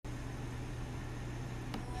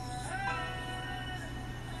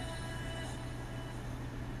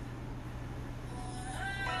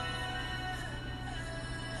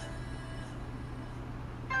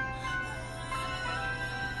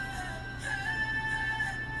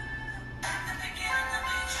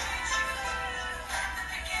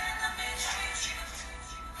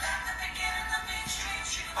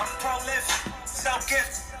prolific, so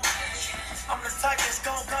gifted. I'm the type that's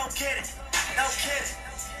gon' go get it, no kidding.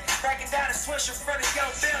 Breaking down the switch in front of your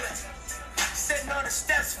building. Sitting on the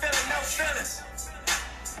steps, feeling no feelings.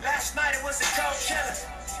 Last night it was a cold killer.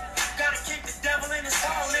 Gotta keep the devil in his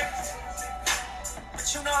hole, nigga. But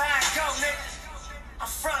you know how it go, nigga. I'm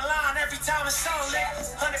front line every time it's on,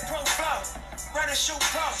 nigga. 100 pro flow, running shoot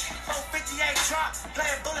pro. 458 drop,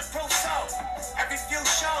 playing bulletproof soul. Every few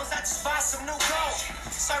shows I just buy some new gold.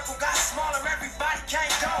 Circle got smaller, everybody can't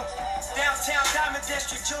go. Downtown Diamond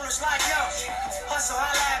District, jewelers like yo. Hustle,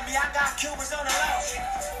 holla at me, I got Cubans on the low.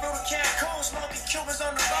 Through the Cancun, smoking Cubans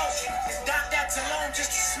on the boat. Dock that Tulum just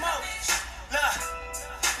to smoke. Look,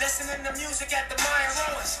 listening to music at the Mayan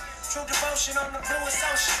ruins. True devotion on the bluest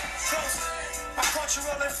ocean. Cruising. My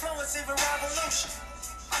cultural influence, even revolution.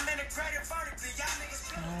 I'm integrated vertically, y'all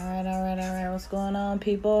niggas. All right. What's going on,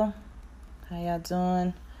 people? How y'all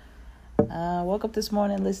doing? Woke up this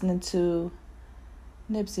morning listening to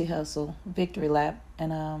Nipsey Hussle, Victory Lap.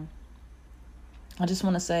 And I just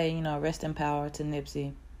want to say, rest in power to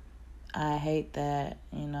Nipsey. I hate that,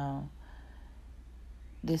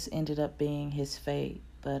 this ended up being his fate.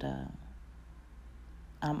 But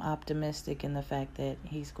I'm optimistic in the fact that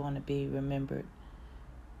he's going to be remembered,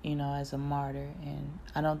 as a martyr. And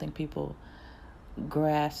I don't think people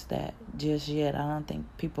grasp that just yet. I don't think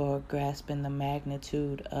people are grasping the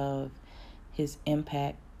magnitude of his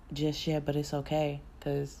impact just yet, but it's okay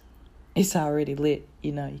because it's already lit.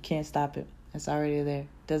 You can't stop it. It's already there.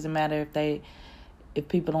 Doesn't matter if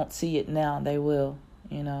people don't see it now, they will,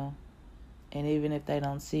 and even if they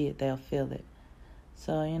don't see it, they'll feel it.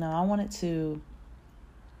 So, I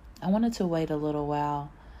wanted to wait a little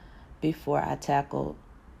while before I tackled,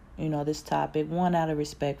 this topic. One, out of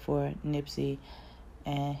respect for Nipsey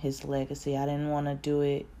and his legacy. I didn't want to do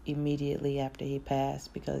it immediately after he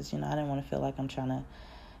passed because, I didn't want to feel like I'm trying to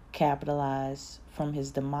capitalize from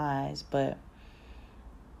his demise, but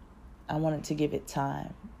I wanted to give it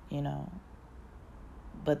time,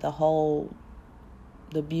 But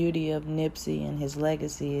the beauty of Nipsey and his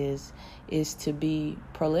legacy is to be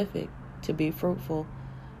prolific, to be fruitful.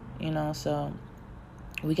 So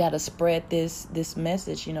we got to spread this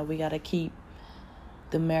message. We got to keep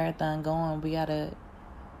the marathon going. We got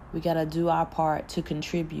to do our part to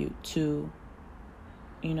contribute to,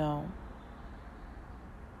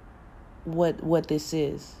 what this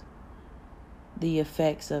is, the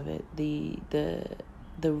effects of it,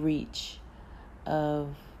 the reach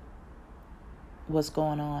of what's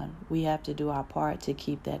going on. We have to do our part to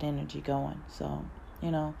keep that energy going. So,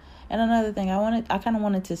 and another thing, I kind of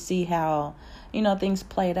wanted to see how, things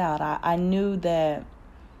played out. I knew that,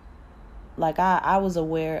 I was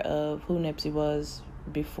aware of who Nipsey was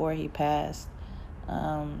before he passed.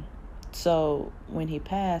 So when he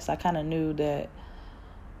passed, I kind of knew that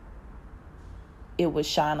it would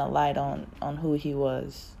shine a light on who he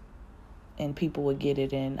was and people would get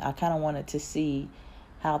it. And I kind of wanted to see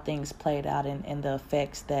how things played out and the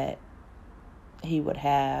effects that he would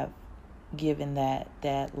have given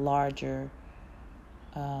that larger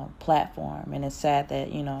platform. And it's sad that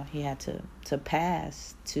he had to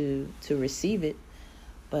pass to receive it,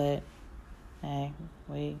 but hey,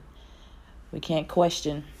 we can't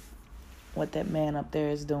question what that man up there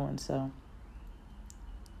is doing. So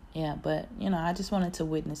yeah, but I just wanted to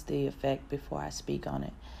witness the effect before I speak on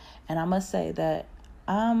it. And I must say that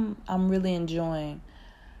I'm really enjoying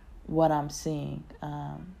what I'm seeing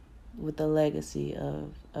with the legacy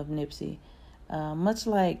of Nipsey, much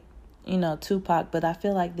like Tupac, but I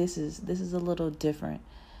feel like this is a little different.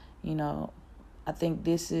 I think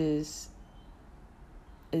this is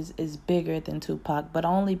bigger than Tupac, but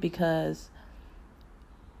only because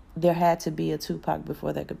there had to be a Tupac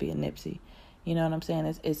before there could be a Nipsey. You know what I'm saying?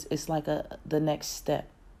 It's like the next step.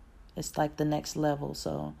 It's like the next level.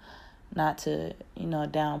 So not to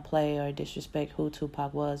downplay or disrespect who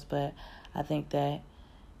Tupac was, but I think that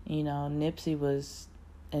Nipsey was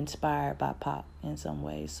inspired by Pac in some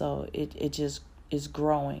ways. So it just is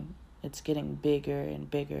growing. It's getting bigger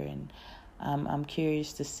and bigger, and I'm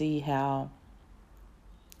curious to see how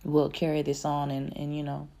we'll carry this on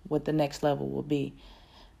and what the next level will be.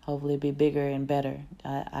 Hopefully be bigger and better.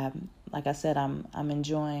 I'm like I said, I'm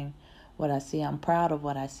enjoying what I see. I'm proud of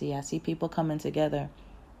what I see. I see people coming together,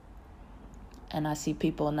 and I see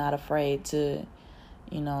people not afraid to,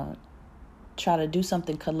 try to do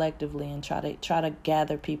something collectively and try to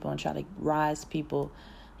gather people and try to rise people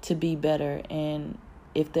to be better. And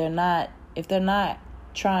if they're not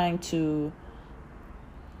trying to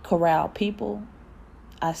corral people,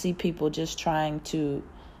 I see people just trying to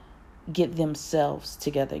get themselves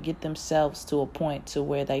together, get themselves to a point to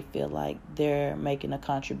where they feel like they're making a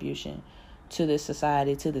contribution to this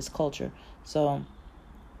society, to this culture. So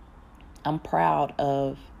I'm proud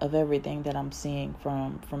of everything that I'm seeing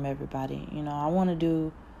from everybody. I want to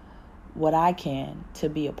do what I can to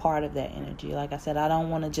be a part of that energy. Like I said, I don't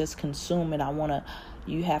want to just consume it.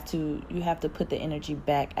 You have to put the energy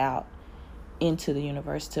back out into the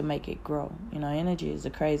universe to make it grow. Energy is a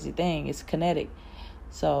crazy thing. It's kinetic.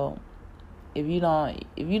 So if you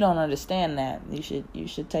don't understand that, you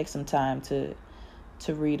should take some time to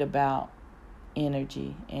read about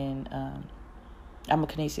energy. And I'm a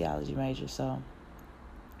kinesiology major, so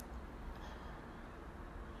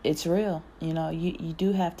it's real. You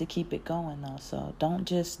do have to keep it going though. So don't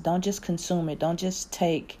just consume it. Don't just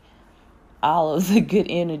take all of the good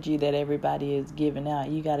energy that everybody is giving out.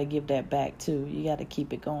 You got to give that back too. You got to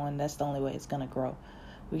keep it going. That's the only way it's going to grow.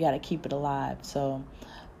 We got to keep it alive. So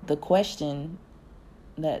the question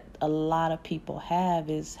that a lot of people have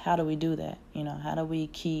is, how do we do that? How do we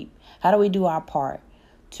do our part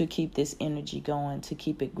to keep this energy going, to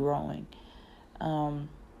keep it growing?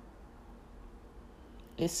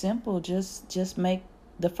 It's simple. Just make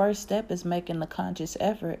the first step is making the conscious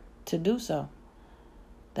effort to do so.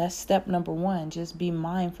 That's step number one. Just be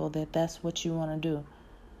mindful that that's what you want to do.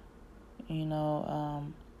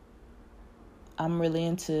 I'm really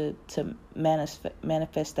into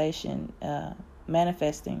manifestation,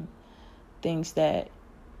 manifesting things that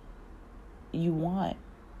you want.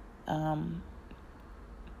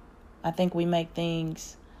 I think we make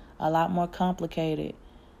things a lot more complicated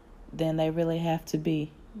than they really have to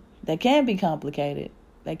be. They can be complicated.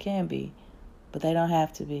 They can be, but they don't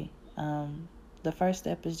have to be. The first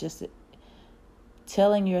step is just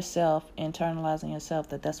telling yourself, internalizing yourself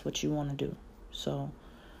that that's what you want to do. So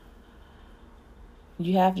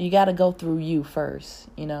you got to go through you first.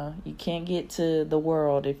 You can't get to the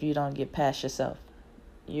world if you don't get past yourself.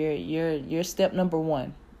 Your step number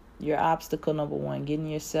one, your obstacle number one, getting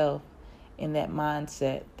yourself in that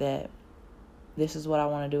mindset that this is what I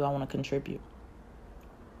want to do. I want to contribute.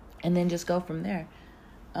 And then just go from there.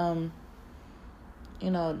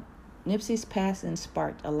 Nipsey's passing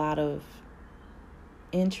sparked a lot of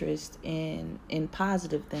interest in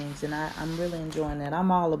positive things, and I'm really enjoying that.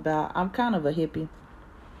 I'm kind of a hippie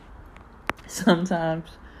sometimes.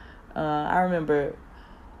 I remember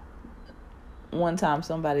one time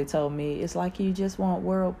somebody told me, it's like you just want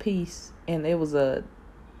world peace, and it wasn't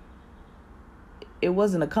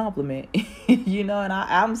a compliment, and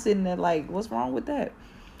I'm sitting there like, what's wrong with that?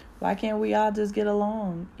 Why can't we all just get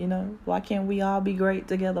along? Why can't we all be great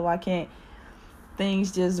together? Why can't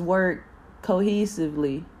things just work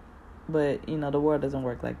cohesively? But, the world doesn't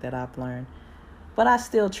work like that, I've learned. But I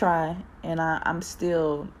still try, and I'm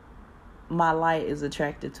still, my light is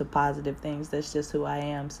attracted to positive things. That's just who I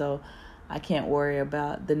am. So I can't worry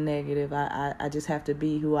about the negative. I just have to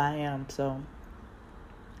be who I am. So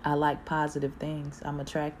I like positive things. I'm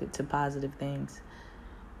attracted to positive things.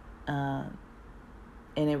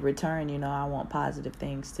 And in return, I want positive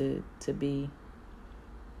things to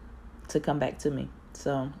come back to me.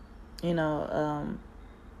 So, I'm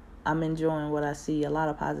enjoying what I see. A lot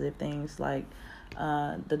of positive things, like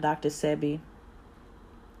the Dr. Sebi.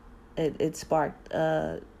 It sparked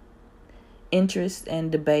interest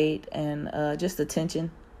and debate and just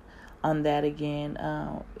attention on that again.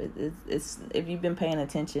 It's if you've been paying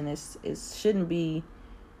attention, it shouldn't be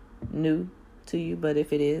new to you, but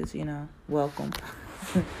if it is, welcome.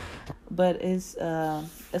 But it's a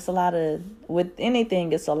lot of, with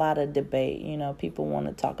anything, it's a lot of debate. People want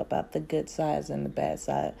to talk about the good sides and the bad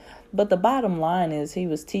side. But the bottom line is, he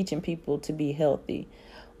was teaching people to be healthy.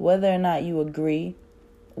 Whether or not you agree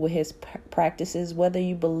with his practices, whether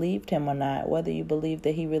you believed him or not, whether you believe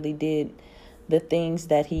that he really did the things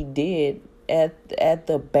that he did, at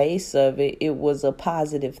the base of it, it was a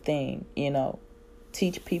positive thing,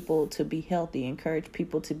 Teach people to be healthy, encourage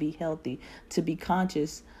people to be healthy, to be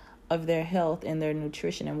conscious of their health and their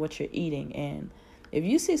nutrition and what you're eating. And if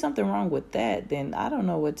you see something wrong with that, then I don't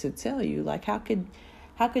know what to tell you. Like, how could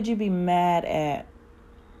you be mad at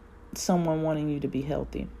someone wanting you to be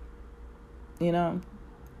healthy?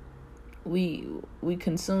 We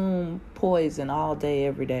consume poison all day,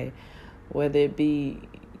 every day, whether it be,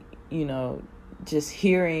 just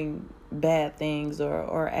hearing bad things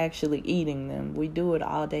or actually eating them. We do it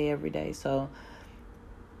all day, every day. So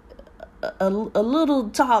a little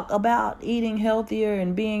talk about eating healthier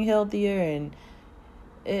and being healthier, and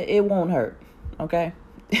it won't hurt. Okay.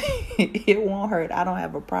 It won't hurt. I don't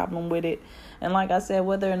have a problem with it. And like I said,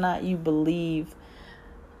 whether or not you believe,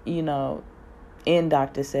 in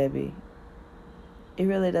Dr. Sebi, It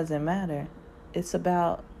really doesn't matter. It's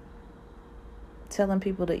about telling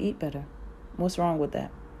people to eat better. What's wrong with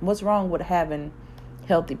that? What's wrong with having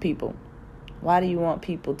healthy people? Why do you want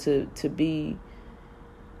people to be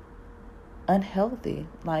unhealthy?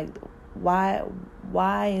 Like, why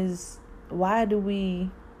do we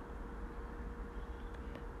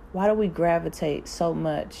gravitate so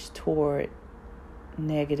much toward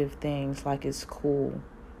negative things like it's cool?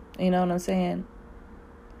 You know what I'm saying?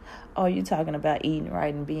 Oh, you talking about eating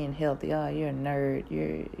right and being healthy. Oh, you're a nerd.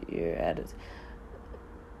 You're at it.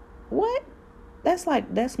 What?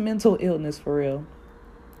 That's mental illness for real.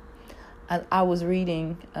 I was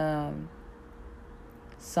reading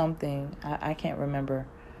something. I can't remember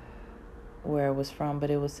where it was from, but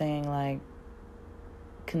it was saying like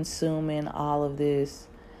consuming all of this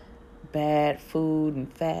bad food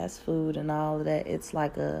and fast food and all of that, it's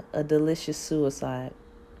like a delicious suicide.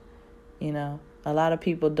 You know, a lot of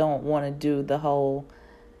people don't want to do the whole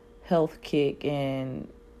health kick and,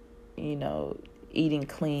 you know, eating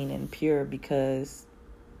clean and pure because,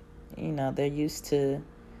 you know, they're used to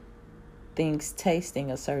things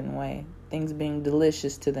tasting a certain way, things being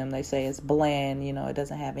delicious to them. They say it's bland, you know, it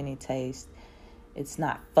doesn't have any taste. It's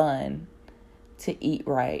not fun to eat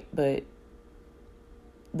right, but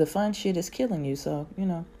the fun shit is killing you. So, you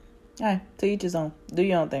know, hey, to each his own. Do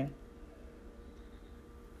your own thing.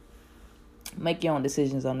 Make your own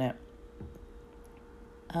decisions on that.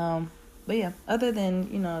 But yeah, other than,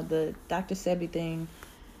 you know, the Dr. Sebi thing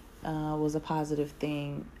was a positive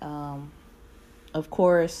thing. Of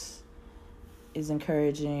course, is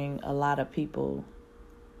encouraging a lot of people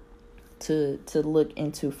to look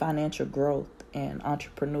into financial growth and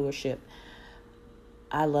entrepreneurship.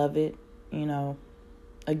 I love it. You know,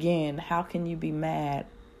 again, how can you be mad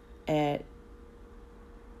at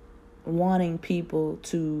wanting people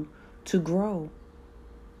to grow,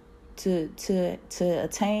 to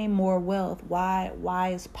attain more wealth?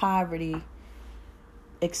 Why is poverty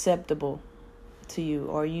acceptable to you,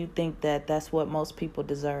 or you think that that's what most people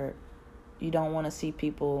deserve? You don't want to see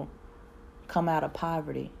people come out of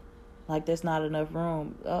poverty. Like there's not enough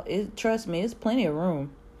room. Trust me, it's plenty of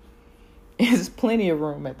room. It's plenty of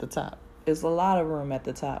room at the top. There's a lot of room at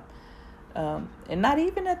the top. And not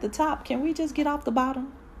even at the top. Can we just get off the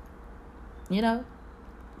bottom? You know,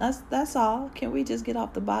 that's all. Can we just get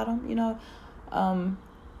off the bottom? You know,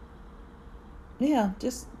 yeah,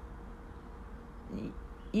 just,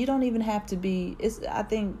 you don't even have to be, I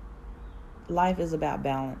think life is about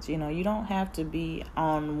balance. You know, you don't have to be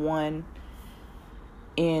on one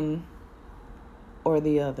end or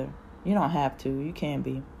the other. You don't have to. You can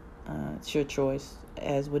be. It's your choice,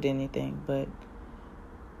 as with anything. But,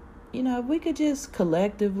 you know, if we could just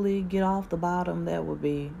collectively get off the bottom, that would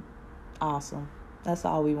be awesome. That's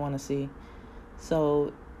all we want to see.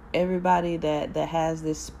 So everybody that has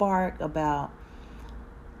this spark about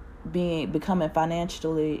becoming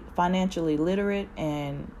financially literate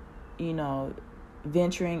and, you know,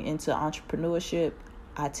 venturing into entrepreneurship,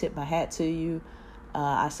 I tip my hat to you.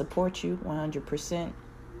 I support you 100%.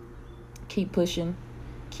 Keep pushing,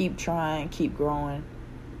 keep trying, keep growing.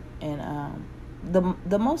 And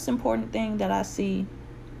the most important thing that I see,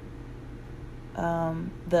 the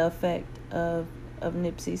effect of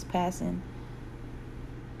Nipsey's passing,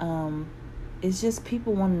 is just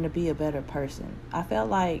people wanting to be a better person. I felt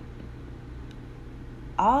like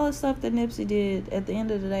all the stuff that Nipsey did, at the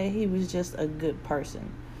end of the day, he was just a good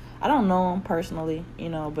person. I don't know him personally, you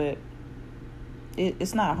know, but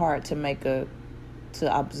it's not hard to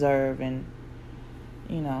observe and,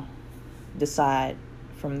 you know, decide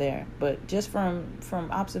from there. But just from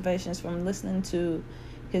observations, from listening to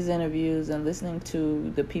his interviews and listening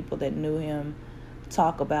to the people that knew him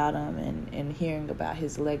talk about him and hearing about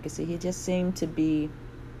his legacy, he just seemed to be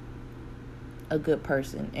a good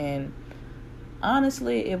person. And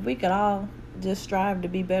honestly, if we could all just strive to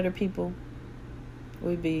be better people,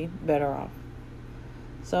 we'd be better off.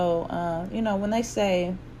 So, you know, when they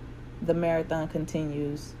say the marathon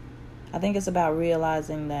continues, I think it's about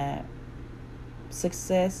realizing that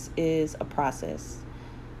success is a process.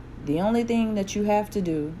 The only thing that you have to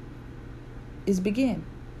do is begin.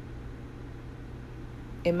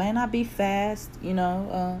 It may not be fast, you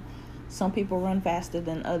know, some people run faster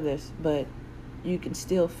than others, but you can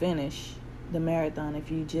still finish the marathon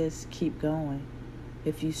if you just keep going.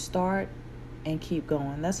 If you start and keep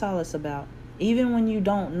going, that's all it's about. Even when you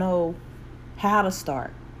don't know how to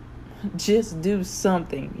start, just do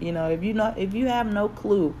something. You know, if you have no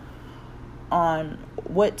clue on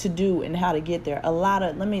what to do and how to get there,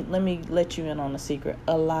 let me let you in on a secret.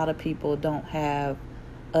 A lot of people don't have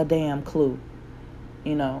a damn clue,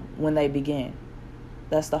 you know, when they begin.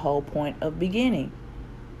 That's the whole point of beginning.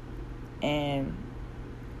 And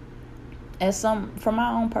from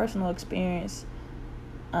my own personal experience,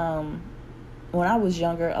 when I was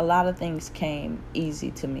younger, a lot of things came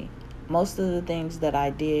easy to me. Most of the things that I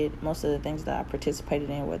did, most of the things that I participated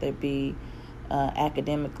in, whether it be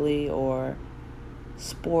academically or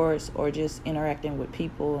sports or just interacting with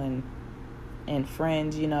people and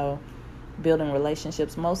friends, building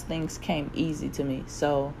relationships, most things came easy to me.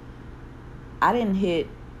 So I didn't hit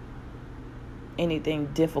anything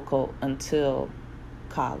difficult until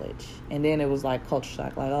college. And then it was like culture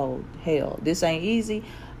shock, like, oh, hell, this ain't easy.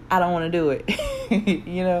 I don't want to do it.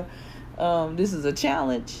 This is a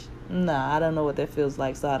challenge. Nah, I don't know what that feels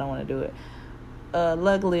like, so I don't want to do it.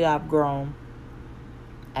 Luckily, I've grown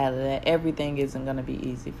out of that. Everything isn't going to be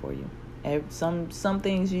easy for you. Some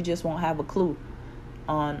things you just won't have a clue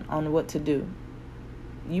on what to do.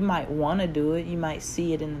 You might want to do it. You might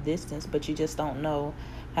see it in the distance, but you just don't know,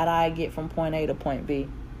 how do I get from point A to point B?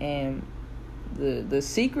 And the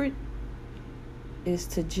secret is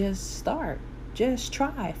to just start. Just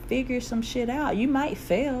try. Figure some shit out. You might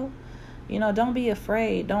fail. Don't be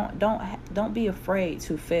afraid. Don't be afraid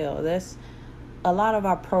to fail. That's a lot of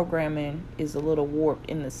our programming is a little warped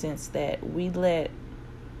in the sense that we let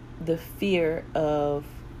the fear of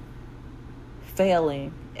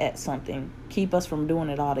failing at something keep us from doing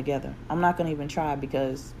it altogether. I'm not going to even try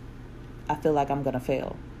because I feel like I'm going to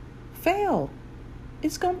fail. Fail.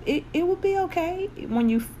 It will be okay when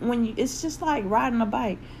you it's just like riding a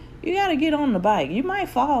bike. You got to get on the bike. You might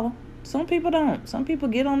fall. Some people don't. Some people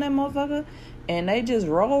get on that motherfucker and they just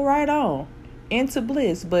roll right on into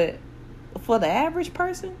bliss. But for the average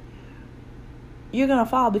person, you're going to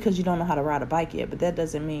fall because you don't know how to ride a bike yet. But that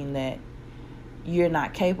doesn't mean that you're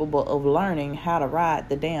not capable of learning how to ride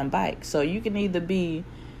the damn bike. So you can either be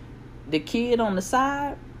the kid on the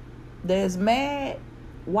side that's mad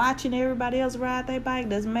watching everybody else ride their bike,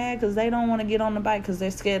 that's mad because they don't want to get on the bike because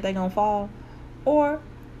they're scared they're going to fall. Or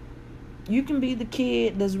you can be the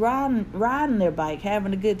kid that's riding their bike,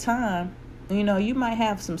 having a good time. You might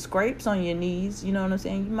have some scrapes on your knees, you know what I'm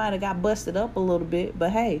saying? You might have got busted up a little bit,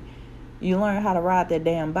 but hey, you learn how to ride that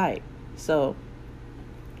damn bike. So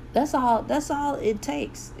that's all it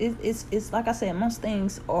takes. It's like I said, most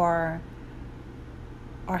things are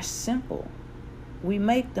simple. We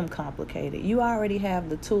make them complicated. You already have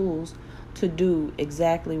the tools to do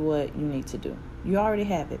exactly what you need to do. You already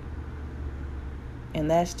have it.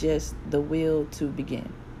 And that's just the will to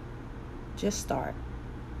begin. Just start.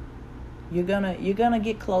 You're gonna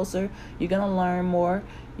get closer. You're gonna learn more.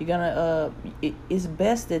 It's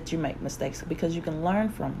best that you make mistakes because you can learn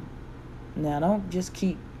from them. Now, don't just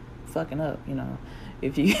keep fucking up.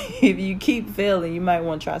 If you keep failing, you might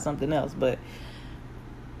want to try something else. But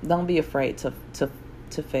don't be afraid to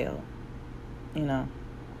fail.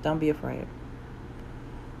 Don't be afraid.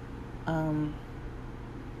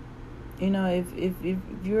 If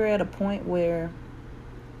you're at a point where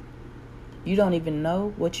you don't even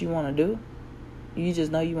know what you want to do, you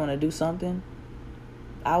just know you want to do something,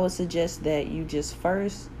 I would suggest that you just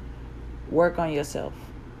first work on yourself.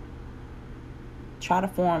 Try to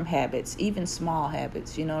form habits, even small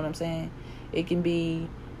habits. You know what I'm saying? It can be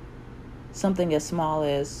something as small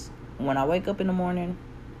as, when I wake up in the morning,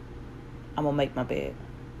 I'm going to make my bed.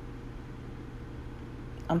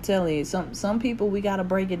 I'm telling you, some people, we got to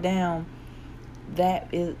break it down.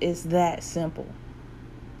 That is that simple.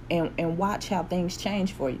 And watch how things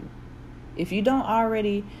change for you. If you don't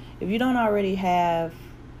already have,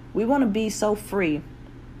 we want to be so free,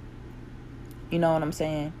 you know what I'm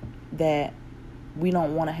saying, that we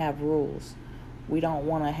don't want to have rules. We don't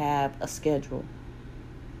want to have a schedule.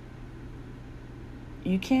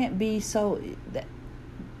 You can't want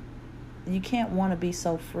to be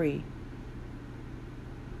so free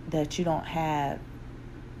that you don't have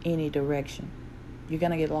any direction. You're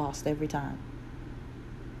going to get lost every time.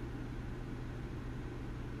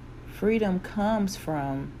 Freedom comes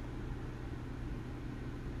from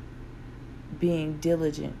being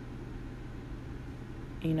diligent.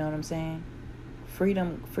 You know what I'm saying?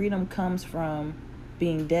 Freedom comes from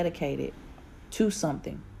being dedicated to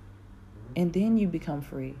something. And then you become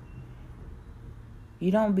free.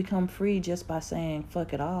 You don't become free just by saying,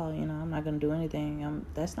 fuck it all, I'm not going to do anything.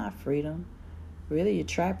 That's not freedom. Really, you're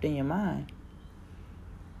trapped in your mind.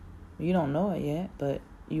 You don't know it yet, but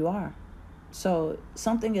you are. So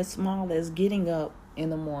something as small as getting up in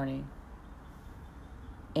the morning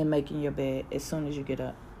and making your bed as soon as you get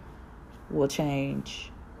up will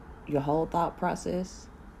change your whole thought process.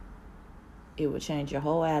 It will change your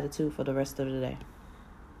whole attitude for the rest of the day.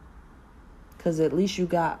 Because at least you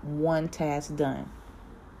got one task done.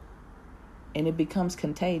 And it becomes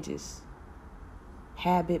contagious.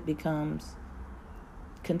 habit becomes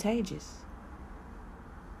contagious.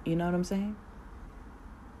 You know what I'm saying?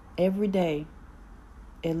 Every day,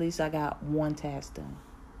 at least I got one task done.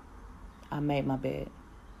 I made my bed.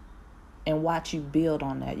 And watch you build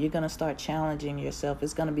on that. You're going to start challenging yourself.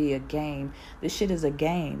 It's going to be a game. This shit is a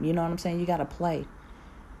game. You know what I'm saying? You got to play.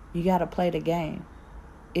 You got to play the game.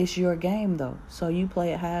 It's your game, though. So you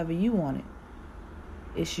play it however you want it.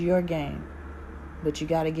 It's your game. But you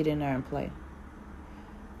got to get in there and play.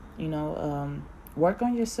 You know, work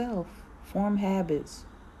on yourself. Form habits.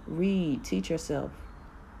 Read. Teach yourself.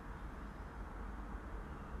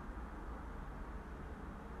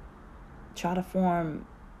 Try to form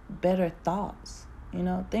better thoughts. You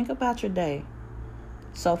know, think about your day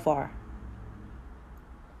so far.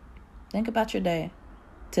 Think about your day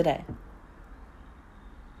today.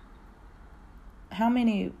 How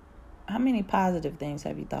many positive things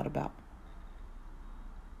have you thought about?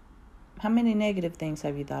 How many negative things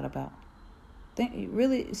have you thought about?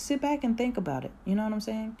 Really sit back and think about it. You know what I'm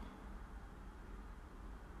saying?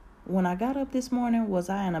 When I got up this morning, was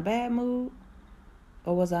I in a bad mood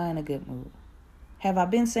or was I in a good mood? Have I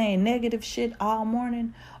been saying negative shit all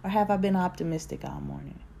morning or have I been optimistic all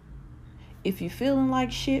morning? If you're feeling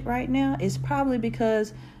like shit right now, it's probably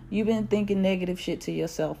because you've been thinking negative shit to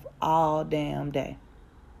yourself all damn day.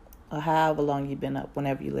 Or however long you've been up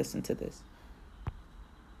whenever you listen to this.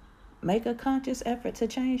 Make a conscious effort to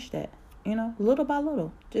change that. You know, little by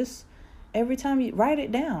little. Just every time you write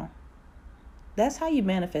it down. That's how you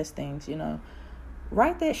manifest things, you know.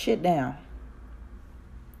 Write that shit down.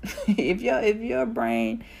 If your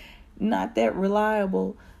brain not that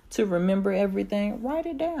reliable to remember everything, write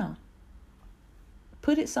it down.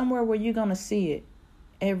 Put it somewhere where you're going to see it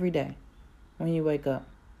every day when you wake up.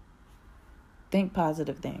 Think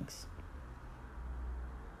positive things.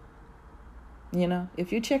 You know,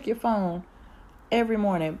 if you check your phone every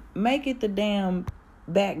morning, make it the damn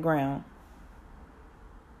background.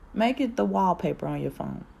 Make it the wallpaper on your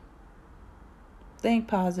phone. Think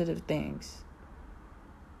positive things.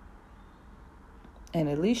 And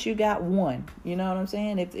at least you got one. You know what I'm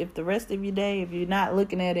saying? If the rest of your day, if you're not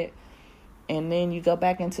looking at it, and then you go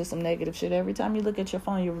back into some negative shit, every time you look at your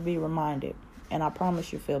phone, you'll be reminded. And I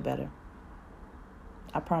promise you feel better.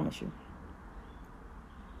 I promise you.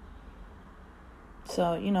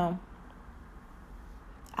 So, you know,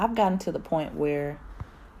 I've gotten to the point where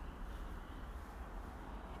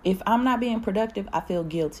if I'm not being productive, I feel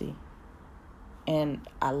guilty. And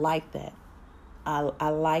I like that. I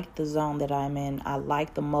like the zone that I'm in. I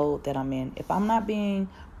like the mode that I'm in. If I'm not being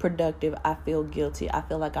productive, I feel guilty. I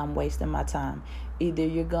feel like I'm wasting my time. Either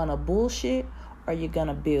you're going to bullshit or you're going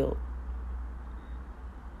to build.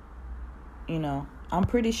 You know, I'm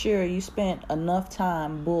pretty sure you spent enough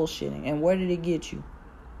time bullshitting. And where did it get you?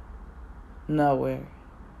 Nowhere.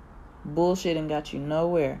 Bullshitting got you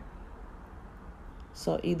nowhere.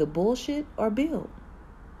 So either bullshit or build.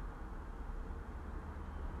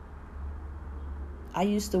 I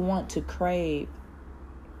used to want to crave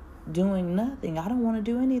doing nothing. I don't want to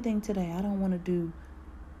do anything today. I don't want to do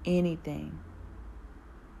anything.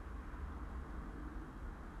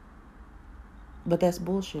 But that's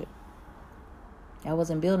bullshit. I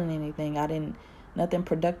wasn't building anything. Nothing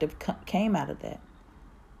productive came out of that.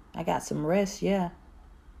 I got some rest, yeah.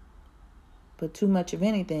 But too much of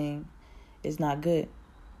anything is not good.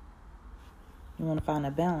 You want to find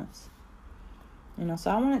a balance. You know, so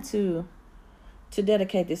I wanted to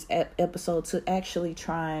dedicate this episode to actually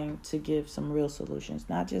trying to give some real solutions,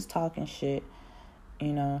 not just talking shit.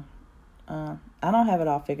 You know, I don't have it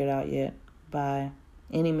all figured out yet by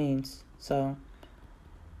any means. So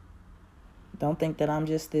don't think that I'm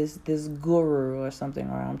just this guru or something,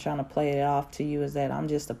 or I'm trying to play it off to you as that I'm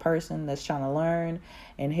just a person that's trying to learn.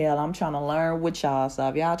 And hell, I'm trying to learn with y'all. So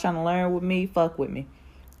if y'all trying to learn with me, fuck with me.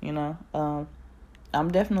 You know,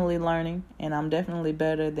 I'm definitely learning, and I'm definitely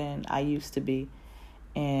better than I used to be.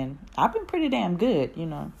 And I've been pretty damn good, you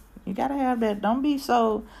know. You gotta have that. Don't be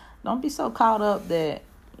so caught up that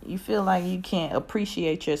you feel like you can't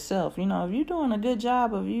appreciate yourself. You know, if you're doing a good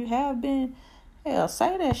job, if you have been, hell,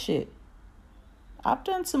 say that shit. I've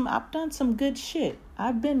done some good shit.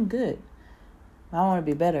 I've been good. I want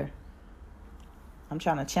to be better. I'm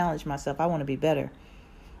trying to challenge myself. I want to be better.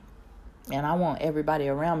 And I want everybody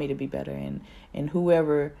around me to be better. And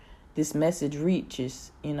whoever this message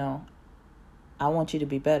reaches, you know, I want you to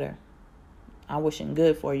be better. I'm wishing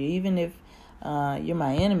good for you. Even if you're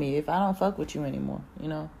my enemy, if I don't fuck with you anymore, you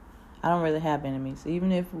know. I don't really have enemies.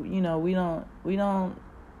 Even if, you know, we don't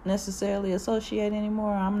necessarily associate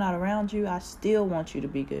anymore, I'm not around you, I still want you to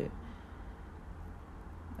be good.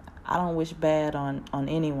 I don't wish bad on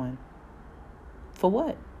anyone. For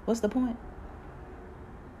what? What's the point?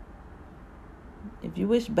 If you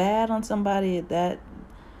wish bad on somebody, that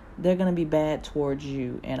they're going to be bad towards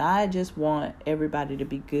you. And I just want everybody to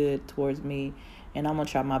be good towards me. And I'm going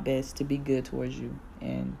to try my best to be good towards you.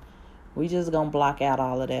 And we just going to block out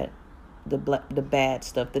all of that. The bad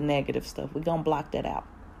stuff, the negative stuff. We're going to block that out.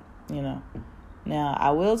 Now,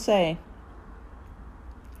 I will say,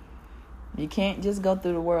 you can't just go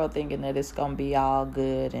through the world thinking that it's going to be all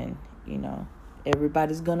good and,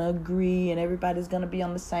 everybody's going to agree and everybody's going to be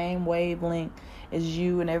on the same wavelength as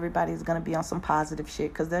you and everybody's going to be on some positive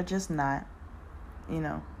shit, because they're just not.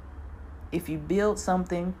 If you build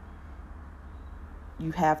something,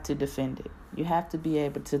 you have to defend it. You have to be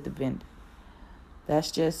able to defend it. That's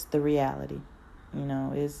just the reality. In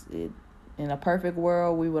a perfect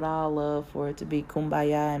world, we would all love for it to be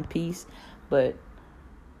kumbaya and peace, but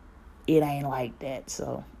it ain't like that.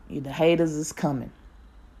 So the haters is coming.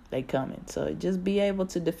 They coming. So just be able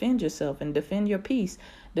to defend yourself and defend your peace,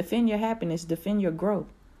 defend your happiness, defend your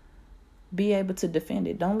growth. Be able to defend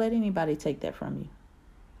it. Don't let anybody take that from you.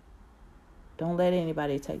 Don't let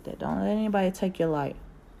anybody take that. Don't let anybody take your light.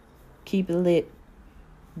 Keep it lit.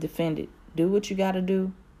 Defend it. Do what you got to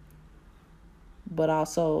do, but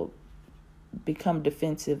also become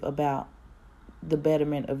defensive about the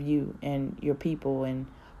betterment of you and your people and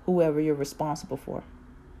whoever you're responsible for.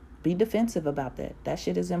 Be defensive about that. That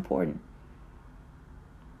shit is important.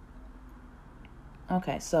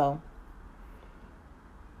 Okay, so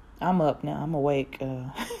I'm up now. I'm awake.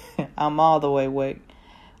 I'm all the way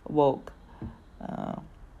woke.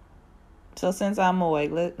 So since I'm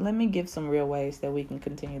awake, let me give some real ways that we can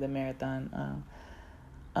continue the marathon.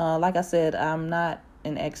 Like I said, I'm not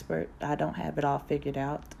an expert. I don't have it all figured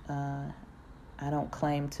out. I don't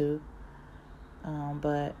claim to.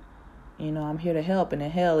 But, I'm here to help. And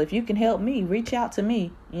hell, if you can help me, reach out to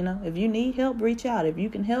me. If you need help, reach out. If you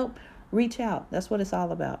can help, reach out. That's what it's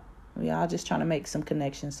all about. We all just trying to make some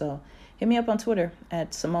connections. So hit me up on Twitter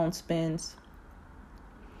at Simone Spins.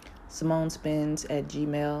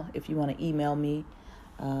 SimoneSpins@gmail. If you want to email me,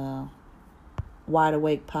 Wide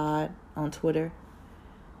Awake Pod on Twitter.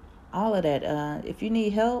 All of that. If you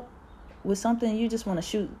need help with something, you just want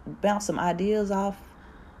to bounce some ideas off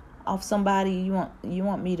somebody. You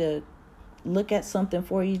want me to look at something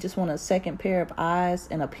for you. You just want a second pair of eyes,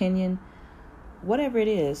 an opinion, whatever it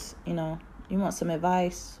is. You want some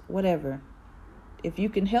advice, whatever. If you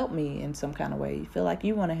can help me in some kind of way, you feel like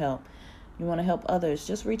you want to help. You want to help others,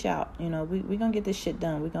 just reach out. We're going to get this shit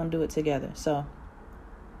done. We're going to do it together. So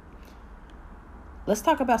let's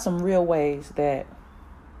talk about some real ways that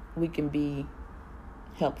we can be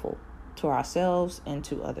helpful to ourselves and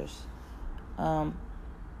to others.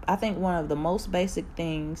 I think one of the most basic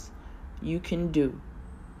things you can do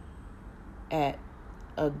at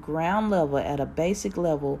a ground level, at a basic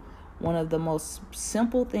level, one of the most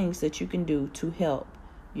simple things that you can do to help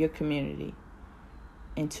your community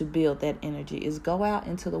and to build that energy is go out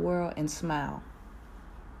into the world and smile.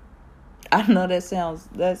 I know that sounds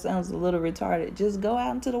a little retarded. Just go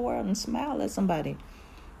out into the world and smile at somebody.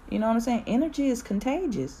 You know what I'm saying? Energy is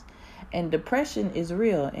contagious, and depression is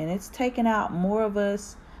real, and it's taking out more of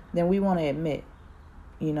us than we want to admit.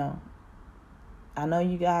 I know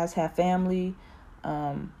you guys have family.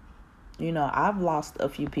 I've lost a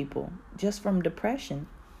few people just from depression.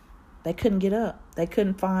 They couldn't get up. They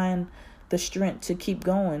couldn't find the strength to keep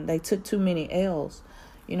going. They took too many L's.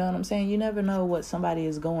 You know what I'm saying? You never know what somebody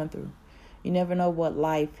is going through. You never know what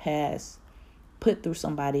life has put through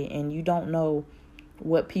somebody, and you don't know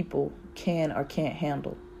what people can or can't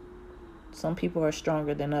handle. Some people are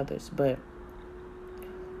stronger than others, but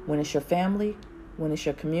when it's your family, when it's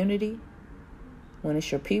your community, when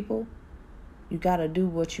it's your people, you got to do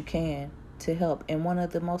what you can to help. And one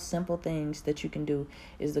of the most simple things that you can do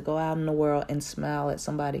is to go out in the world and smile at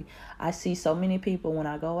somebody. I see so many people when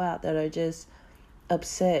I go out that are just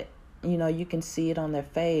upset. You can see it on their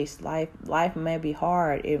face. Life may be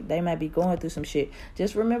hard. They might be going through some shit.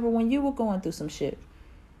 Just remember when you were going through some shit.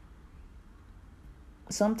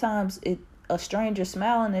 Sometimes a stranger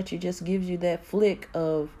smiling at you just gives you that flick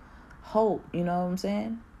of hope. You know what I'm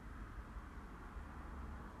saying?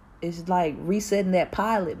 It's like resetting that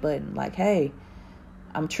pilot button. Like, hey,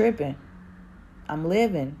 I'm tripping. I'm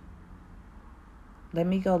living. Let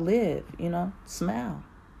me go live, smile.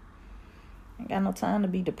 Ain't got no time to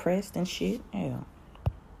be depressed and shit. Yeah.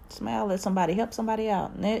 Smile at somebody. Help somebody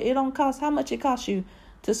out. It don't cost how much it costs you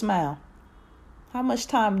to smile. How much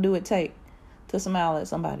time do it take to smile at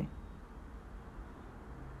somebody?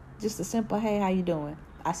 Just a simple, hey, how you doing?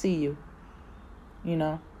 I see you.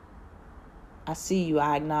 I see you.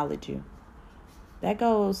 I acknowledge you. That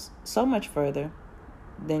goes so much further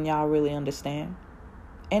then y'all really understand.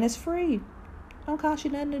 And it's free. Don't cost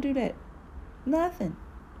you nothing to do that. Nothing.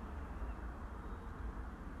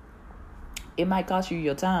 It might cost you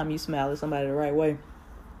your time. You smile at somebody the right way.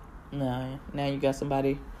 No, now you got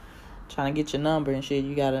somebody trying to get your number and shit.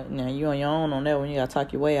 Now you on your own on that one. You gotta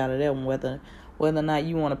talk your way out of that one. Whether or not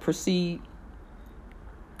you want to proceed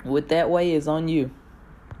with that way is on you.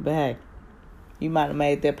 But hey, you might have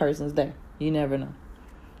made that person's day. You never know.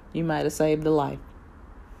 You might have saved a life.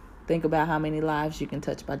 Think about how many lives you can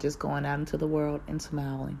touch by just going out into the world and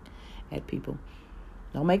smiling at people.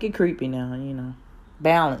 Don't make it creepy now,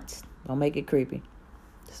 Balance. Don't make it creepy.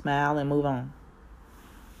 Smile and move on.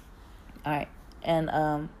 All right. And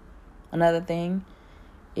another thing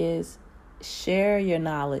is share your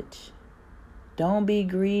knowledge. Don't be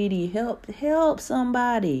greedy. Help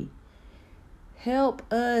somebody. Help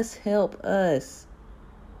us.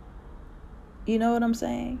 You know what I'm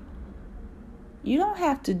saying? You don't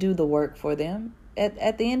have to do the work for them.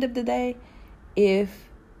 At the end of the day, if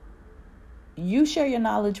you share your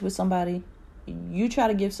knowledge with somebody, you try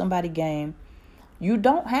to give somebody game, you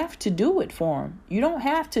don't have to do it for them. You don't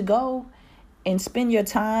have to go and spend your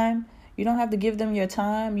time. You don't have to give them your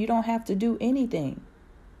time. You don't have to do anything.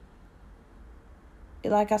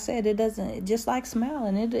 Like I said, it doesn't, just like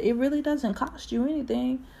smiling, it really doesn't cost you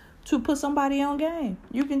anything to put somebody on game.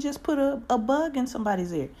 You can just put a bug in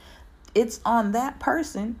somebody's ear. It's on that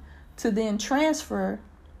person to then transfer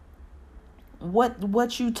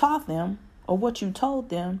what you taught them or what you told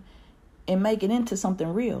them and make it into something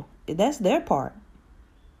real. That's their part.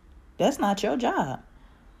 That's not your job.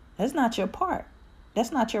 That's not your part.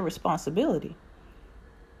 That's not your responsibility.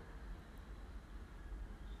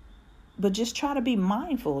 But just try to be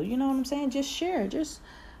mindful. You know what I'm saying? Just share. Just,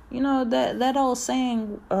 that old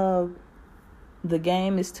saying, the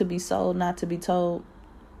game is to be sold, not to be told.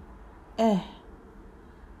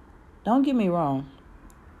 Don't get me wrong.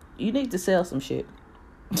 You need to sell some shit.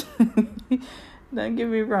 Don't get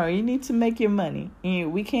me wrong. You need to make your money.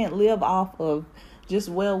 We can't live off of just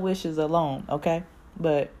well wishes alone, okay?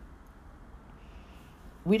 But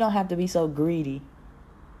we don't have to be so greedy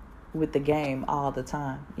with the game all the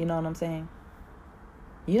time. You know what I'm saying?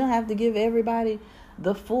 You don't have to give everybody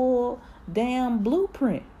the full damn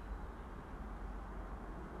blueprint.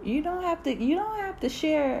 You don't have to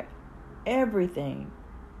share everything.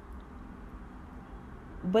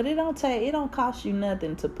 But it don't cost you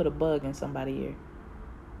nothing to put a bug in somebody's ear.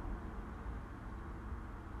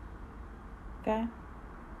 Okay?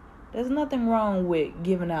 There's nothing wrong with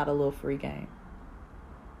giving out a little free game.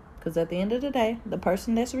 Because at the end of the day, the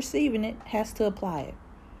person that's receiving it has to apply it.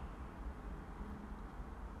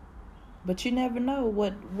 But you never know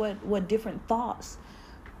what different thoughts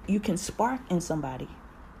you can spark in somebody.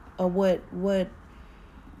 Or what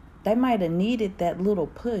they might have needed that little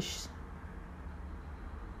push.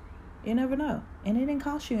 You never know. And it didn't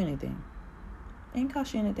cost you anything. It didn't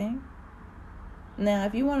cost you anything. Now,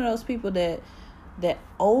 if you're one of those people that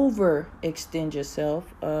overextend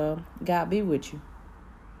yourself, God be with you.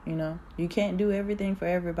 You can't do everything for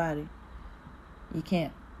everybody. You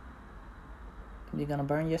can't. You're going to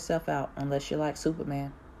burn yourself out unless you're like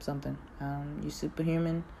Superman, something. You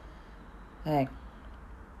superhuman. Hey.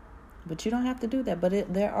 But you don't have to do that.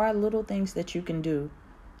 But there are little things that you can do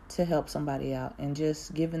to help somebody out. And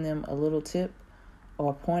just giving them a little tip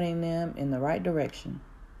or pointing them in the right direction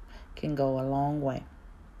can go a long way.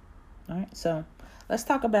 All right. So let's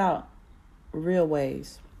talk about real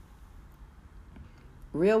ways.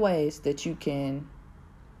 Real ways that you can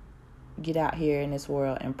get out here in this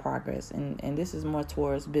world and progress. And this is more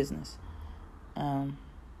towards business. You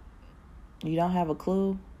don't have a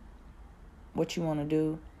clue what you want to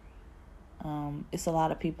do. It's a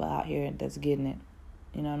lot of people out here that's getting it.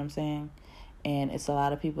 You know what I'm saying? And it's a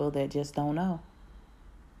lot of people that just don't know.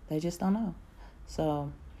 They just don't know.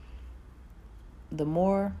 So the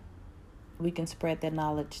more we can spread that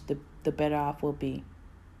knowledge, the better off we'll be.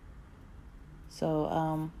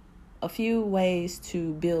 So a few ways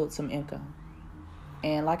to build some income.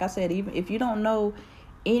 And like I said, even if you don't know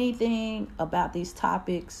anything about these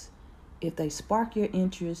topics, if they spark your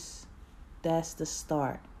interest, that's the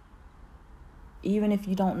start. Even if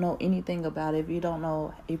you don't know anything about it, if you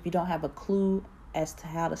don't have a clue as to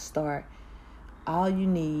how to start, all you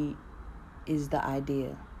need is the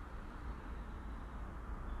idea.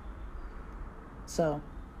 So,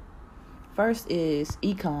 first is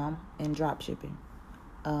e-com and drop shipping.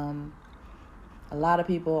 A lot of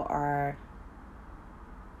people are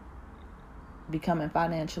becoming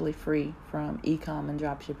financially free from e-com and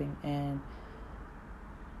drop shipping, and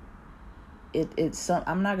it's some,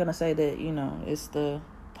 I'm not gonna say that it's the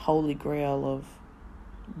holy grail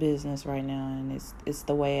business right now, and it's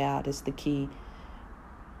the way out. It's the key.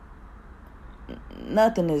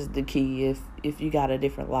 Nothing is the key if you got a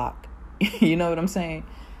different lock. You know what I'm saying?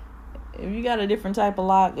 If you got a different type of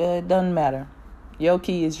lock, it doesn't matter. Your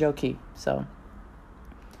key is your key. So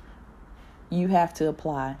you have to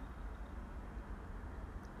apply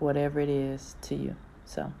whatever it is to you.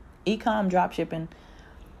 So e-com dropshipping,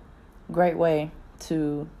 great way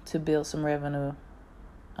to build some revenue.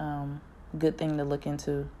 Good thing to look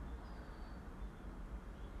into.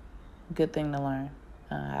 Good thing to learn.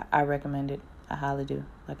 I recommend it. I highly do.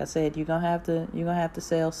 Like I said, you're gonna have to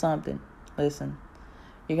sell something. Listen,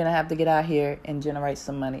 you're gonna have to get out here and generate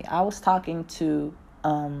some money. I was talking to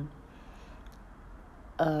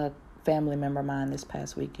a family member of mine this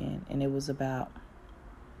past weekend, and it was about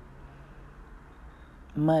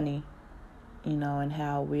money, and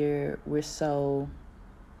how we're so,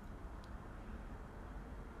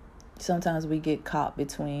 sometimes we get caught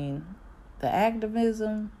between the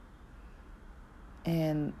activism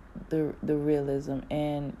and the realism,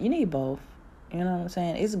 and you need both. You know what I'm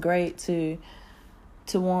saying? It's great to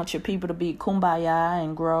want your people to be kumbaya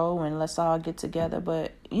and grow and let's all get together,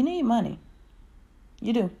 but you need money.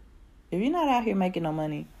 You do. If you're not out here making no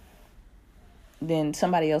money, then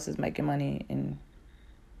somebody else is making money and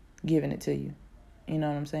giving it to you. You know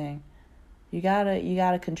what I'm saying? You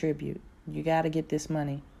gotta contribute. You gotta get this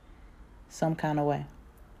money some kind of way.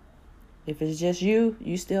 If it's just you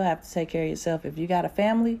still have to take care of yourself. If you got a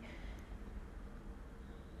family,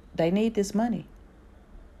 they need this money.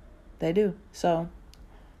 They do. So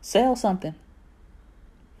sell something.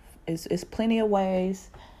 It's plenty of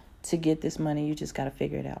ways to get this money. You just got to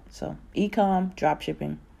figure it out. So e-com,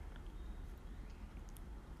 dropshipping,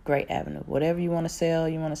 great avenue. Whatever you want to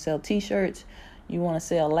sell t-shirts, you want to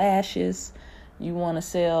sell lashes, you want to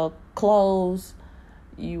sell clothes,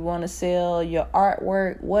 you want to sell your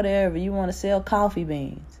artwork, whatever. You want to sell coffee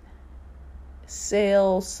beans.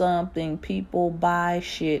 Sell something. People buy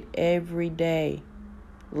shit every day.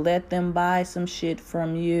 Let them buy some shit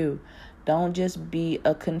from you. Don't just be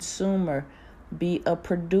a consumer. Be a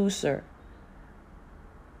producer.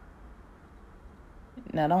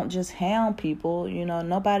 Now, don't just hound people.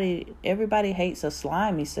 Everybody hates a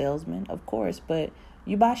slimy salesman, of course, but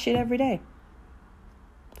you buy shit every day.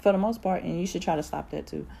 For the most part, and you should try to stop that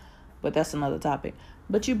too. But that's another topic.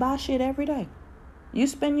 But you buy shit every day. You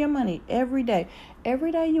spend your money every day.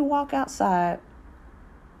 Every day you walk outside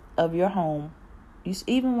of your home,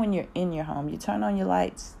 even when you're in your home, you turn on your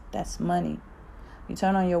lights, that's money. You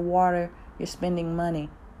turn on your water, you're spending money.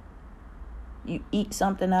 You eat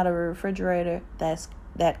something out of a refrigerator,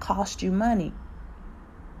 that cost you money.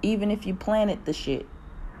 Even if you planted the shit.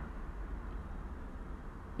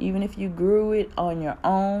 Even if you grew it on your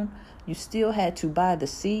own, you still had to buy the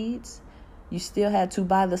seeds. You still had to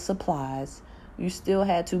buy the supplies. You still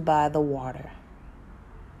had to buy the water.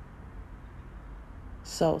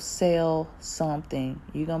 So sell something.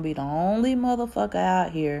 You're going to be the only motherfucker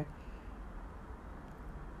out here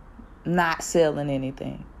not selling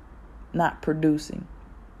anything. Not producing.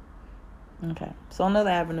 Okay. So another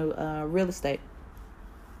avenue, real estate.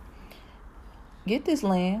 Get this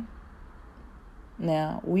land.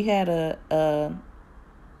 Now, we had a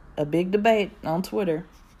big debate on Twitter.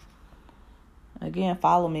 Again,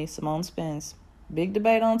 follow me, Simone Spence. Big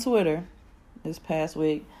debate on Twitter this past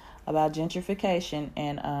week about gentrification,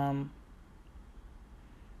 and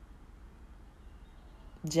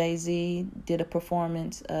Jay-Z did a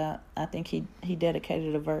performance. I think he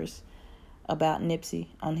dedicated a verse about Nipsey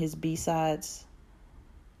on his B-Sides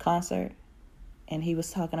concert. And he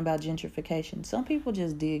was talking about gentrification. Some people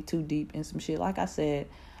just dig too deep in some shit. Like I said,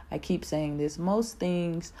 I keep saying this. Most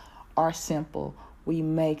things are simple. We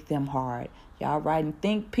make them hard. Y'all writing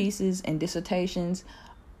think pieces and dissertations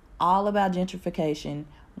all about gentrification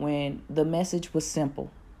when the message was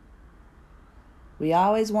simple. We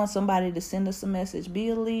always want somebody to send us a message. Be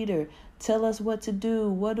a leader. Tell us what to do.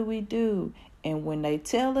 What do we do? And when they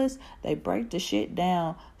tell us, they break the shit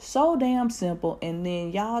down so damn simple. And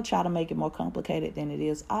then y'all try to make it more complicated than it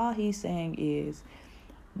is. All he's saying is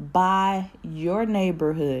buy your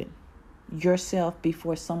neighborhood yourself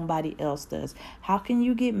before somebody else does. How can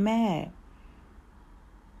you get mad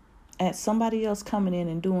at somebody else coming in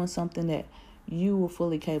and doing something that you were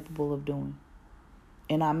fully capable of doing?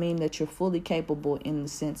 And I mean that you're fully capable in the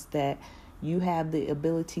sense that you have the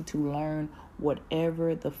ability to learn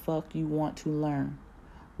whatever the fuck you want to learn.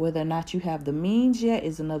 Whether or not you have the means yet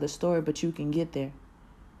is another story, but you can get there.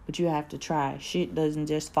 But you have to try. Shit doesn't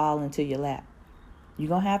just fall into your lap. You're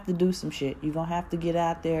going to have to do some shit. You're going to have to get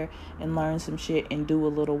out there and learn some shit and do a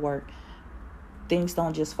little work. Things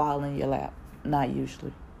don't just fall in your lap. Not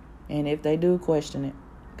usually. And if they do, question it.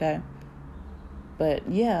 Okay? But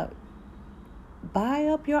yeah, buy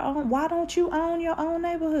up your own. Why don't you own your own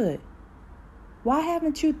neighborhood? Why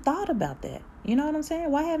haven't you thought about that? You know what I'm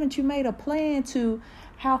saying? Why haven't you made a plan to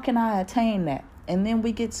how can I attain that? And then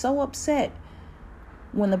we get so upset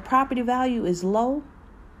when the property value is low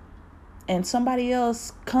and somebody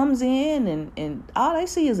else comes in and all they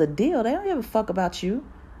see is a deal. They don't give a fuck about you.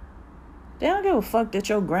 They don't give a fuck that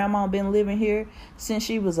your grandma been living here since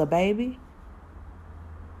she was a baby.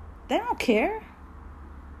 They don't care.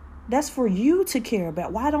 That's for you to care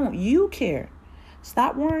about. Why don't you care?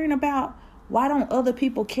 Stop worrying about why don't other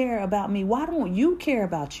people care about me? Why don't you care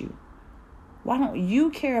about you? Why don't you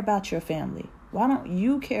care about your family? Why don't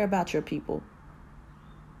you care about your people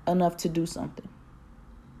enough to do something?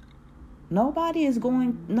 Nobody is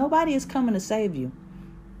coming to save you.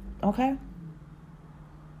 Okay?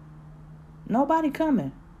 Nobody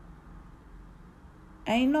coming.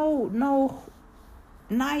 Ain't no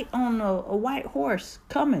knight on a white horse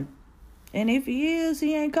coming. And if he is,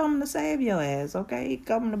 he ain't coming to save your ass, okay? He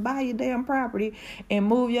coming to buy your damn property and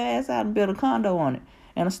move your ass out and build a condo on it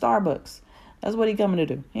and a Starbucks. That's what he coming to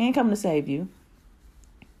do. He ain't coming to save you.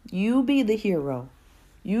 You be the hero.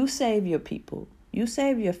 You save your people. You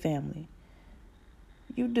save your family.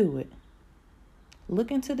 You do it.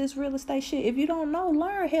 Look into this real estate shit. If you don't know,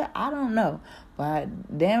 learn. Hell, I don't know.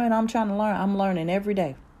 But damn it, I'm trying to learn. I'm learning every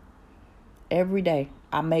day. Every day.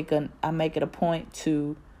 I make it a point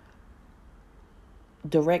to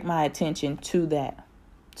direct my attention to that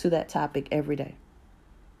topic every day.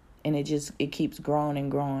 And it keeps growing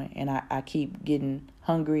and growing. And I keep getting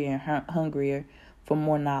hungrier and hungrier for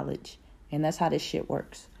more knowledge. And that's how this shit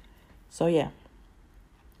works. So yeah.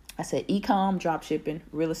 I said e-com, drop shipping,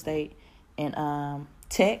 real estate, and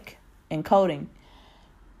tech and coding.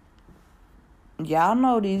 Y'all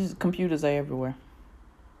know these computers are everywhere.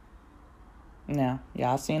 Now,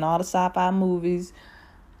 y'all seen all the sci-fi movies.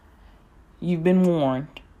 You've been warned.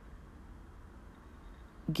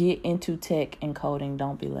 Get into tech and coding.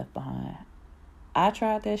 Don't be left behind. I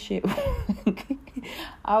tried that shit.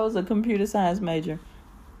 I was a computer science major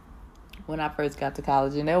when I first got to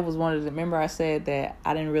college. And that was remember I said that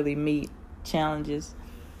I didn't really meet challenges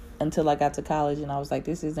until I got to college. And I was like,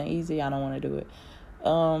 this isn't easy. I don't want to do it.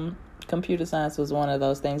 Computer science was one of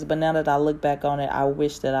those things. But now that I look back on it, I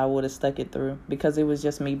wish that I would have stuck it through. Because it was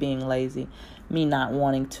just me being lazy. Me not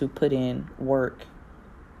wanting to put in work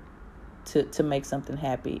to make something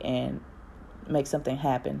happy and make something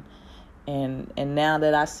happen. And now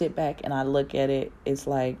that I sit back and I look at it, it's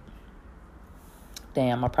like,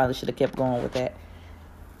 damn, I probably should have kept going with that.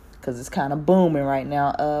 Because it's kind of booming right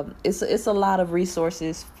now. It's a lot of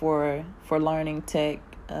resources for learning tech,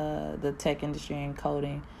 the tech industry and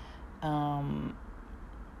coding. I'm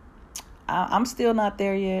still not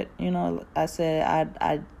there yet. You know, I said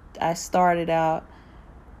I started out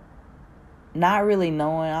not really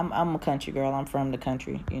knowing. I'm a country girl. I'm from the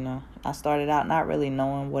country, you know. I started out not really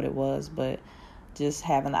knowing what it was, but just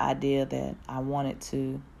having the idea that I wanted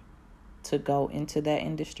to go into that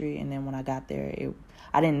industry. And then when I got there,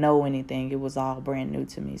 I didn't know anything. It was all brand new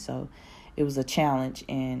to me. So it was a challenge,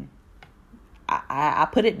 and I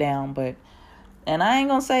put it down, and I ain't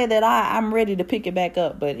going to say that I'm ready to pick it back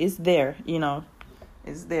up, but it's there, you know,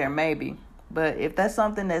 it's there maybe. But if that's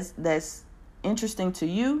something that's interesting to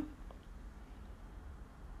you,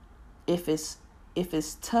 if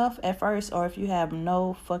it's tough at first, or if you have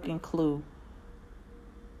no fucking clue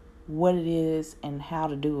what it is and how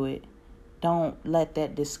to do it, don't let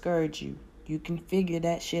that discourage you. You can figure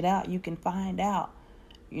that shit out. You can find out.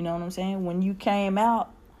 You know what I'm saying? When you came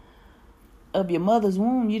out of your mother's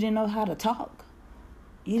womb, you didn't know how to talk.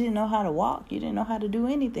 You didn't know how to walk. You didn't know how to do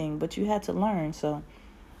anything, but you had to learn. So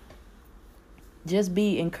just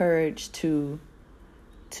be encouraged to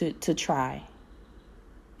try.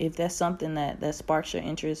 If that's something that sparks your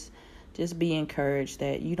interest, just be encouraged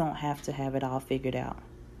that you don't have to have it all figured out.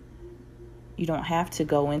 You don't have to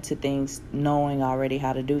go into things knowing already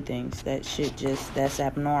how to do things. That shit that's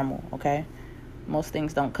abnormal, okay? Most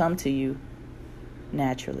things don't come to you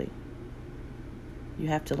naturally. You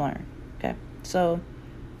have to learn, okay? So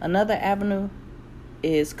another avenue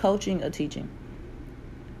is coaching or teaching.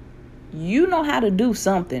 You know how to do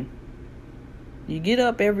something. You get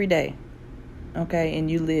up every day, okay,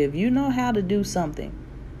 and you live. You know how to do something.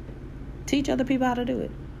 Teach other people how to do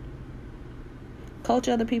it. Coach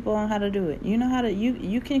other people on how to do it. You know how to,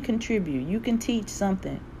 you can contribute. You can teach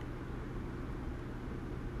something.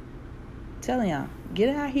 Telling y'all,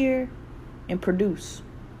 get out here and produce.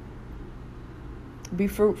 Be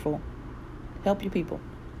fruitful. Help your people.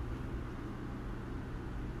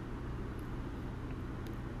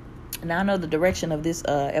 Now I know the direction of this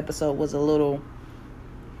episode was a little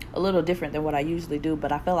different than what I usually do,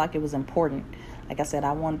 but I felt like it was important. Like I said,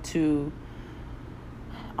 I wanted to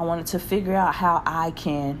figure out how I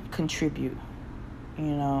can contribute,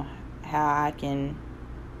 how I can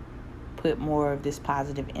put more of this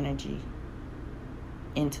positive energy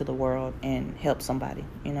into the world and help somebody,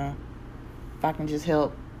 If I can just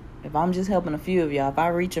help, if I'm just helping a few of y'all, if I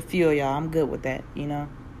reach a few of y'all, I'm good with that,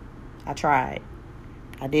 I tried.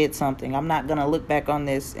 I did something. I'm not going to look back on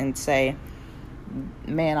this and say,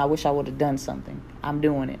 man, I wish I would have done something. I'm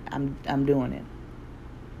doing it. I'm doing it.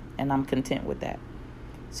 And I'm content with that.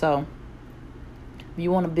 So, if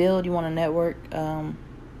you want to build, you want to network,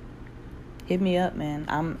 hit me up, man.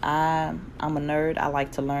 I'm a nerd. I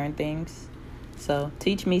like to learn things. So,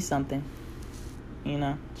 teach me something.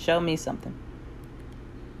 Show me something.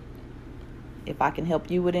 If I can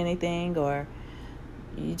help you with anything, or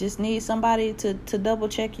you just need somebody to double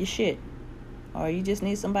check your shit, or you just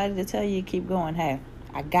need somebody to tell you keep going, hey,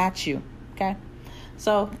 I got you. Okay?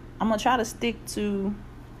 So, I'm going to try to stick to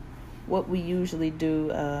what we usually do.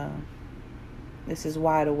 This is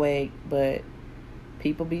Wide Awake, but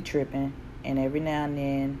people be tripping, and every now and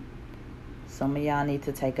then some of y'all need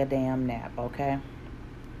to take a damn nap, okay?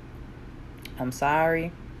 I'm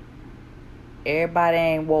sorry. Everybody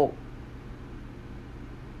ain't woke.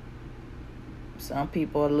 Some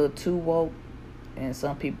people are a little too woke, and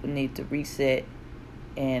some people need to reset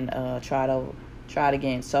and try it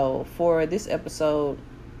again. So for this episode,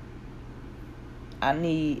 I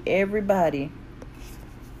need everybody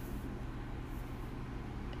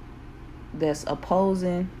that's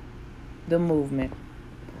opposing the movement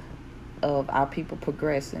of our people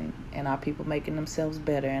progressing and our people making themselves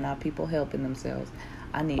better and our people helping themselves.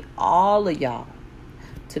 I need all of y'all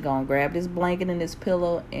to go and grab this blanket and this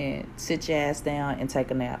pillow and sit your ass down and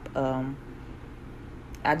take a nap.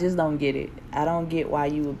 I just don't get it. I don't get why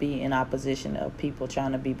you would be in opposition of people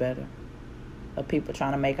trying to be better, of people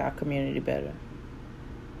trying to make our community better.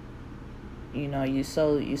 You're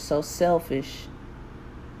so selfish,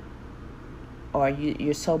 or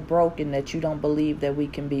you're so broken that you don't believe that we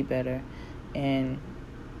can be better, and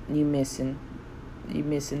you're missing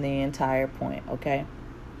the entire point, okay?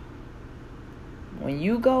 When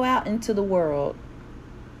you go out into the world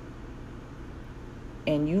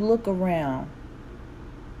and you look around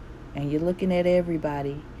and you're looking at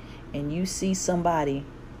everybody and you see somebody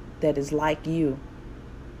that is like you,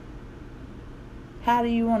 how do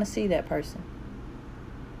you want to see that person?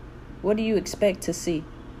 What do you expect to see?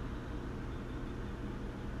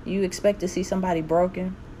 You expect to see somebody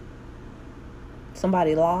broken?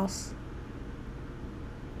 Somebody lost?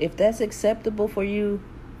 If that's acceptable for you,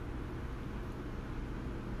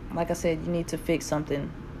 like I said, you need to fix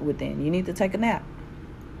something within. You need to take a nap.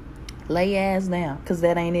 Lay your ass down, because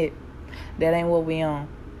that ain't it. That ain't what we on.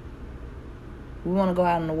 We want to go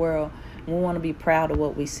out in the world, and we want to be proud of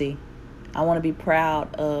what we see. I want to be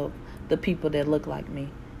proud of the people that look like me.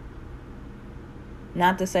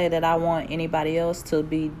 Not to say that I want anybody else to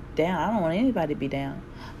be down. I don't want anybody to be down.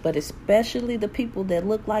 But especially the people that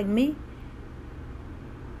look like me.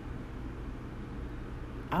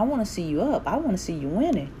 I want to see you up. I want to see you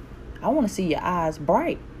winning. I want to see your eyes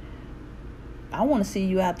bright. I want to see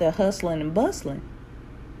you out there hustling and bustling.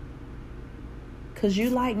 Because you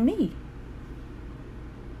like me.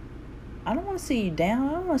 I don't want to see you down.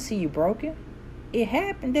 I don't want to see you broken. It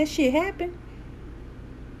happened. That shit happened.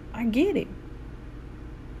 I get it.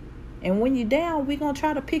 And when you're down, we're going to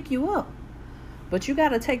try to pick you up. But you got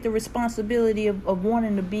to take the responsibility of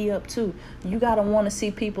wanting to be up too. You got to want to see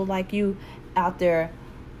people like you out there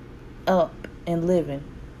up and living.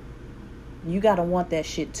 You got to want that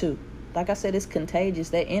shit too. Like I said, it's contagious.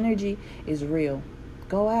 That energy is real.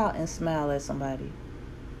 Go out and smile at somebody.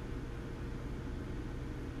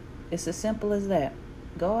 It's as simple as that.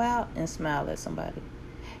 Go out and smile at somebody.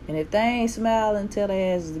 And if they ain't smiling, tell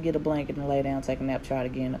their asses to get a blanket and lay down, take a nap, try it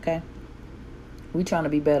again, okay? We trying to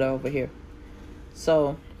be better over here.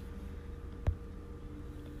 So,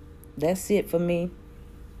 that's it for me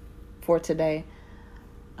for today.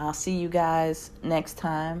 I'll see you guys next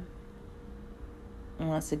time.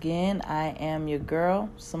 Once again, I am your girl,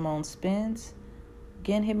 Simone Spins.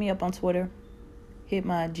 Again, hit me up on Twitter. Hit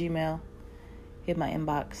my Gmail. Hit my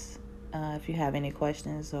inbox. If you have any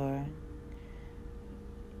questions or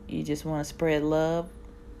you just want to spread love,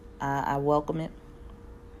 I welcome it.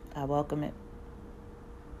 I welcome it.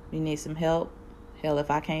 You need some help? Hell,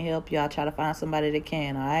 if I can't help you, I'll try to find somebody that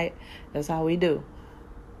can, all right? That's how we do.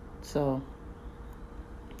 So,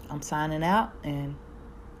 I'm signing out, and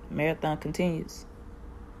marathon continues.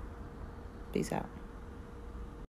 Peace out.